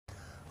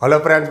Hello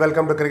friends,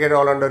 welcome to Cricket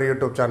All Under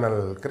YouTube channel.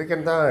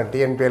 Cricket தான்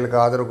TNPLக்கு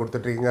ஆதரவு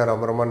கொடுத்துட்ருக்கீங்க.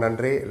 ரொம்ப ரொம்ப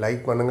நன்றி. லைக்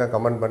பண்ணுங்கள்,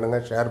 கமெண்ட்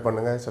பண்ணுங்கள், ஷேர்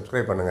பண்ணுங்கள்,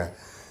 சப்ஸ்கிரைப் பண்ணுங்கள்.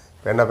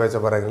 இப்போ என்ன பேச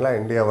போகிறீங்களா?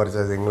 India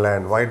versus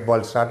England white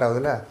ball start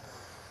ஆகுதுல்ல.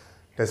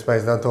 டெஸ்ட்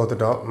மேட்ச் தான்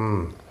தோத்துட்டோம்.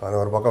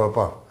 அது ஒரு பக்கம்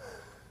வைப்போம்.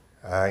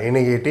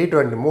 இன்றைக்கி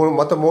T20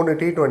 மொத்தம் 3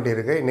 T20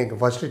 இருக்குது.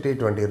 இன்றைக்கி ஃபஸ்ட்டு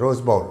T20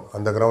 ரோஸ் பவுல்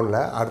அந்த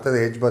கிரவுண்டில், அடுத்தது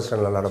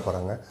எட்ஜ்பாஸ்டனில் விளாட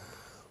போகிறாங்க.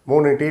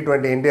 3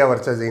 T20 India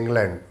versus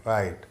England.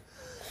 Right,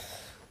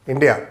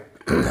 India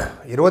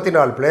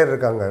 24 player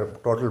இருக்காங்க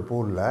டோட்டல்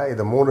பூலில்.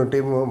 இதை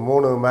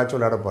 3 மேட்ச்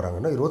விளையாட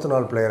போகிறாங்கன்னா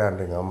 24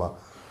 பிளேயரான்றீங்க. ஆமாம்,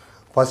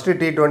 ஃபஸ்ட்டு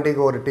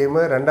T20க்கு ஒரு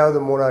டீமு, ரெண்டாவது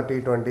 3ஆவது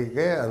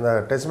T20க்கு அந்த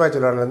டெஸ்ட் மேட்ச்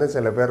விளையாடுறது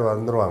சில பேர்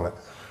வந்துடுவாங்க.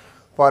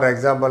 ஃபார்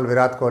எக்ஸாம்பிள்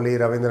விராட் கோலி,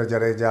 ரவீந்திர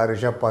ஜடேஜா,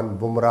 ரிஷப் பந்த்,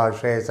 பும்ரா,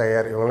 ஷ்ரேயஸ்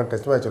ஐயர் இவங்களாம்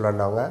டெஸ்ட் மேட்ச்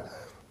விளையாண்டவங்க.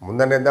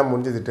 முந்தனே தான்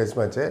முடிஞ்சுது டெஸ்ட்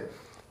மேட்ச்சு.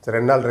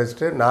 2 நாள்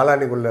ரெஸ்ட்டு, 4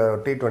 அன்றைக்குள்ளே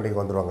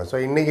T20க்கு வந்துடுவாங்க. ஸோ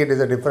இன்றைக்கி it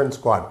is a different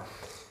squad.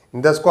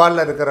 இந்த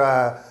ஸ்குவாடில் இருக்கிற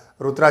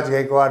ருத்ராஜ்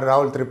கெய்க்வாட்,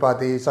 ராகுல்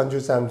திரிபாதி, சஞ்சு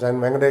சாம்சன்,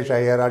 வெங்கடேஷ்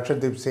ஐயர்,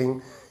 அர்ஷதீப் சிங்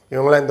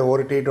இவங்களாம் இந்த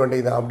ஒரு T20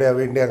 தான் அப்படியே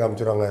இந்தியா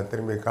காமிச்சிருவாங்க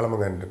திரும்பி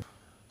கிளம்புங்கன்ட்டு.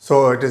 So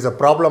it is a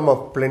problem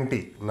of plenty.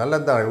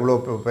 நல்லது தான், இவ்வளோ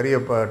பெரிய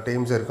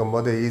டீம்ஸ்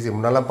இருக்கும்போது ஈஸி.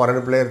 முன்னெல்லாம்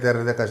 12 பிளேயர்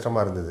தேர்றதே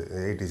கஷ்டமாக இருந்தது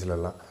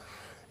 80ஸ்லாம்.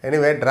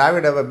 Anyway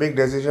Dravid have a big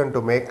decision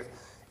to make.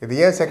 இது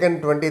ஏன்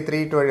செகண்ட்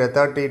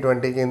 3rd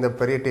T20க்கு இந்த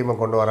பெரிய டீமை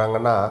கொண்டு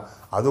வராங்கன்னா,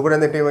 அது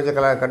கூட இந்த டீம் வச்சு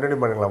கண்டினியூ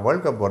பண்ணிக்கலாம்.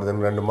 வேர்ல்டு கப்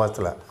வருதுன்னு 2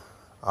 மாதத்தில்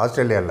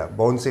ஆஸ்திரேலியாவில்.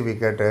 பவுன்சி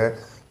விக்கெட்டு,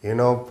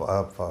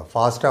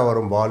 ஃபாஸ்ட்டாக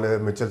வரும் பாலு,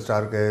 மிச்சல்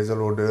ஸ்டார்க்கு,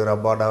 ஹேசல்வுட்டு,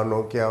 ரப்பாடா,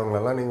 நோக்கியா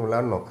அவங்களெல்லாம் நீங்கள்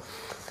விளையாடணும்.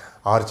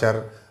 ஆர்ச்சர்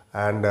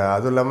அண்ட்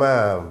அதுவும்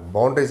இல்லாமல்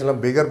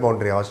பவுண்ட்ரிஸ்லாம் பிகர்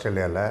பவுண்ட்ரி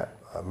ஆஸ்திரேலியாவில்,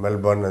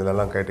 மெல்பர்ன்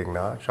இதெல்லாம்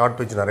கேட்டிங்கன்னா ஷார்ட்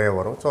பிச் நிறைய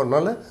வரும். ஸோ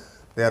அதனால்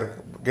they are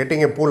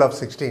getting A pool of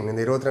 16.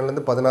 இந்த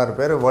 22லேருந்து 16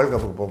 பேர் வேர்ல்டு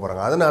கப்புக்கு போக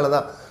போகிறாங்க. அதனால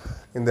தான்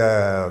இந்த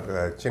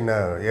சின்ன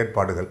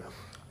ஏற்பாடுகள்.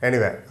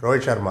 எனிவே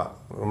ரோஹித் சர்மா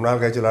ரொம்ப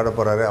நாள் கழிச்சு விளையாட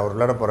போகிறாரு. அவர்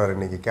விளையாட போகிறாரு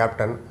இன்றைக்கி,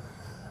 captain.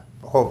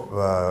 Hope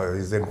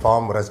is in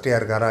form. ரஸ்டியாக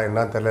இருக்காரா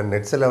என்ன தெரியல.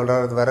 நெட்ஸில்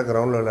விளையாடுறது வேறு,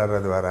 கிரவுண்டில்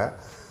விளையாடுறது வேறு.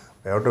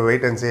 Have to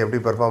wait and C எப்படி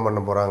பெர்ஃபார்ம்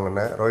பண்ண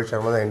போகிறாங்கன்னு. ரோஹித்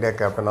சர்மா தான் இந்தியா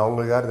கேப்டன்.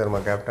 அவங்களுக்கு யார்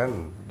தெரியுமா கேப்டன்?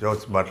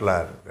 ஜோஸ்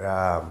பட்லர்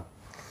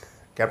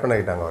கேப்டன்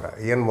ஆகிட்டாங்க. அவர்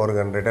இயன்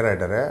மோர்கன் ரிட்டையர்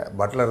ஆகிட்டார்.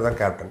 பட்லர் தான்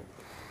கேப்டன்.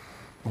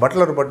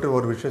 பட்லர் பற்றி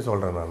ஒரு விஷயம்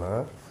சொல்கிறேன்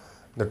நான்.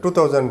 இந்த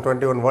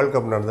 2021 வேர்ல்டு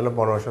கப் நடந்ததில்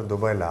போன வருஷம்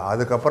துபாயில்,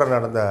 அதுக்கப்புறம்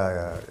நடந்த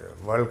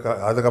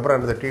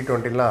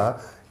T20லாம்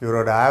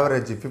இவரோட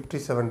ஆவரேஜ்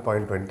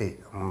 57.20.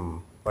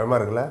 பயமாக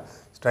இருக்குல்ல.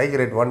 Strike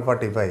rate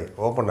 145.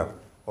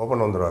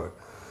 ஓப்பன் வந்துடுவார்.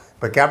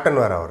 இப்போ கேப்டன்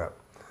வேறு அவர்.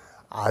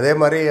 அதே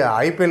மாதிரி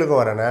ஐபிஎலுக்கும்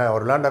வரேனே,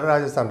 அவர் விளாண்டார்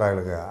ராஜஸ்தான்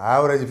ராயலுக்கு.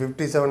 Average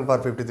 57 for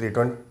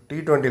 53.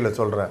 T20யில்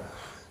சொல்கிறேன்.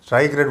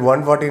 Strike rate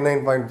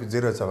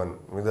 149.07.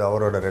 இது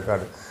அவரோட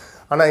ரெக்கார்டு.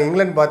 ஆனால்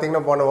இங்கிலாந்து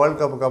பார்த்திங்கன்னா போன வேர்ல்டு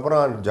கப்புக்கு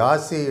அப்புறம்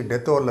ஜாஸ்தி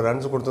டெத் ஓவரில்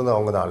ரன்ஸ் கொடுத்தது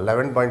அவங்க தான்,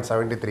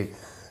 11.73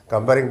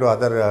 comparing to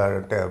other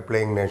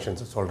playing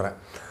Nations சொல்கிறேன்.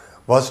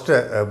 First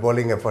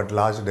bowling effort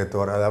last death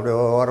over. அது அப்படியே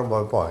வரும்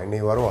பார்ப்போம்.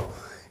 இன்றைக்கி வருவோம்.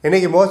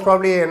 இன்றைக்கி மோஸ்ட்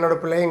ப்ராப்ளி என்னோடய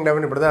பிளேயிங்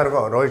 11 இப்படி தான்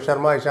இருக்கும். Rohit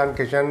Sharma, Ishan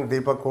Kishan,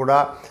 Deepak Hooda,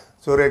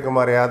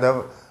 Suryakumar Yadav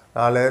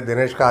 4,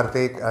 Dinesh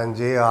Karthik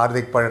 5,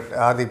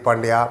 Hardik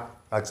Pandya,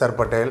 Axar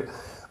Patel.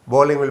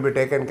 Bowling will be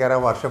taken care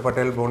of Harsha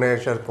Patel,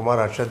 Bhuvneshwar Kumar,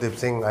 Arshadip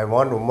Singh. I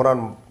want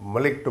Umran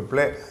Malik to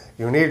play.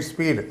 You need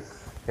speed.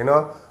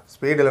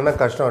 Speed இல்லைன்னா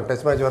கஷ்டம்.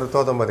 டெஸ்ட் மேட்ச் வர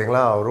தோற்றம்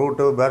பார்த்தீங்களா,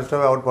 ரூட்டு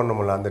பேர்ஸ்டோவே அவுட் பண்ண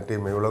முடியல அந்த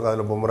டீம் இவ்வளோ.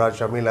 அதில் பும்ரா,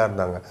 ஷமீலாக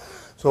இருந்தாங்க.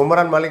 So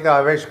Umran Malik,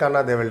 Avesh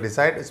Ghana they will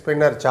decide.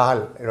 Spinner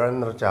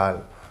Ravindra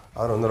Chahal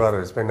அவர் வந்துடுவார்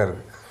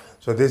ஸ்பின்னருக்கு.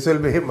 So this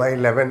will be my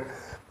 11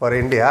 for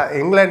India.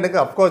 இங்கிலாண்டுக்கு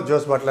of course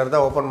Jos Buttler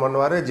தான் ஓப்பன்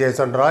பண்ணுவார்.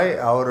 ஜேசன் ராய்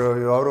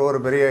அவர் ஒரு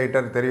பெரிய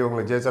ஹிட்டர் தெரியும்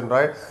உங்களுக்கு. Jason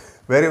Roy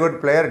very good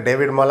player.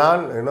 David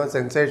Malan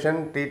sensation.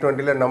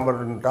 T20யில் number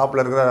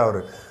டாப்பில் இருக்கிறார் அவர்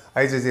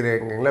ICC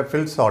ரேங்கிங்கில்.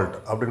 ஃபில் சால்ட்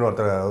அப்படின்னு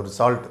ஒரு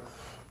சால்ட்,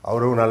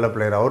 அவரும் நல்ல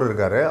பிளேயர், அவரும்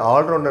இருக்கார்.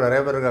 ஆல்ரவுண்டர்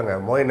நிறைய பேர் இருக்காங்க.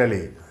 மொயின்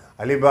அலி,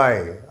 அலிபாய்,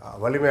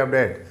 வலிமை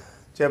அப்டேட்,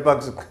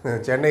 சேப்பாக்ஸ்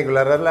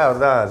சென்னைக்குள்ளாரில்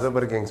அவர் தான்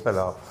சூப்பர் கிங்ஸ் பேர்.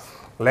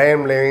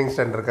 லைம்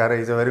லிவிங்ஸ்டன் இருக்கார்,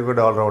 is a very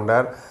good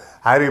allrounder.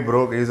 Harry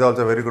Brook is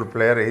also very good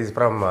player, is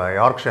from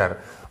Yorkshire.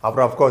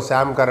 அப்புறம் அஃப்கோர்ஸ்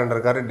சாம் கரன்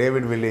இருக்கார்,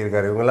 டேவிட் வில்லி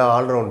இருக்கார். இவங்கெல்லாம்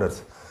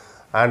all-rounders.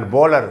 And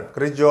bowler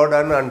Chris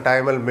Jordan and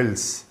டைமல்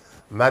mills,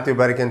 Matthew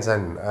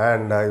பெர்கின்சன்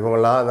and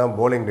இவங்கெல்லாம் தான்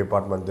bowling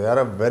department. There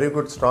are very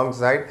good strong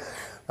side.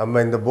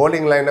 நம்ம இந்த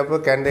bowling லைனப்பு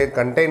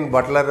contain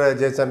Buttler,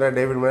 Jason,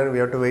 David man.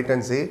 We have to wait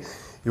and C.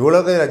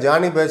 இவ்வளோக்கு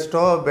Johnny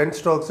pen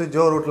Stokes,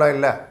 Joe ரூட்லாம்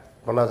இல்லை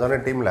இப்போ நான்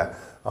சொன்ன டீமில்.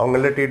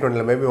 அவங்களே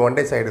T20யில் மேபி ஒன்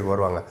டே சைடுக்கு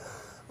வருவாங்க.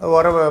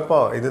 வர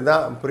வைப்போம்.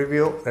 இதுதான்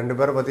ப்ரிவ்யூ 2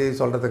 பேரை பற்றி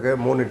சொல்கிறதுக்கு.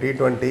 3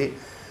 T20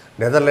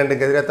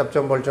 நெதர்லாண்டுக்கு எதிராக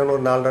தப்பிச்சோம் பொழிச்சோன்னு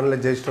ஒரு 4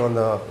 ரனில் ஜெயிச்சுட்டு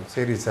வந்தோம்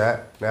சீரீஸை.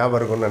 ஞாபகம்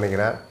இருக்குன்னு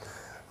நினைக்கிறேன்.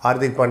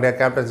 ஹார்திக் பாண்டியா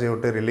கேப்டன்சி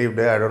விட்டு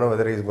relieved. I don't know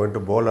whether is going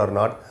to bowl or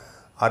not.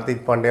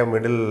 Hardik Pandya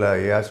middle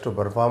he has to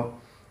perform.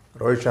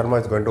 Rohit Sharma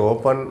is going to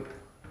open.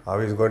 how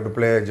is going to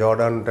play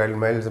Jordan, tail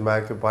miles,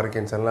 Matthew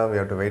பார்க்கின்சன்லாம் we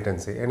have to wait and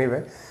see. Anyway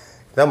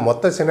இதான்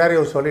மொத்த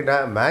scenario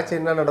சொல்லிட்டேன். Match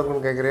என்ன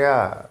நடக்கும்னு கேட்குறியா?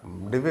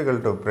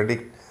 Difficult to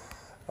predict.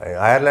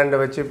 அயர்லாண்டை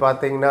வச்சு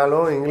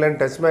பார்த்தீங்கன்னாலும் England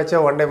test மேட்சே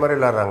one day மாதிரி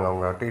விளாட்றாங்க.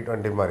 அவங்க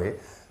T20 மாதிரி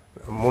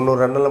 300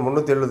 ரன்னில்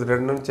 372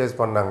 run chase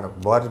பண்ணாங்க.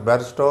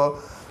 Bairstow,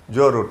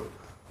 Joe root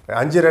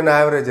 5 run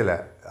ஆவரேஜில்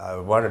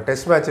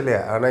test மேட்ச்லையே.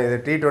 ஆனால் இது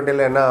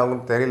T20யில் என்ன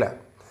ஆகும்னு தெரியல.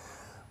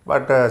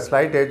 But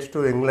slide edge to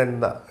England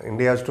தான்.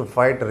 India has to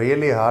fight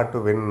really hard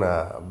to win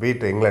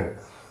beat England.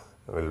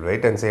 Will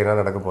wait and see என்ன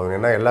நடக்க போகுது.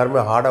 ஏன்னா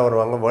எல்லாருமே ஹார்டாக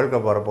வருவாங்க, வேர்ல்டு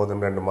கப்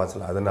வரப்போகுதுன்னு 2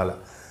 மாதத்தில். அதனால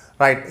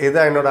ரைட்,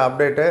 இதுதான் என்னோடய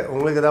அப்டேட்டு.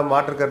 உங்களுக்கு எதாவது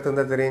மாற்று கருத்து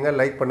இருந்தால் தெரியுங்க.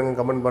 லைக் பண்ணுங்கள்,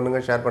 கமெண்ட்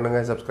பண்ணுங்கள், ஷேர்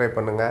பண்ணுங்கள், சப்ஸ்கிரைப்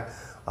பண்ணுங்கள்.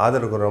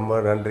 ஆதரவுக்கு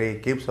ரொம்ப நன்றி.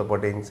 Keep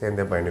supporting.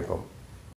 சேர்ந்தே பயணிப்போம்.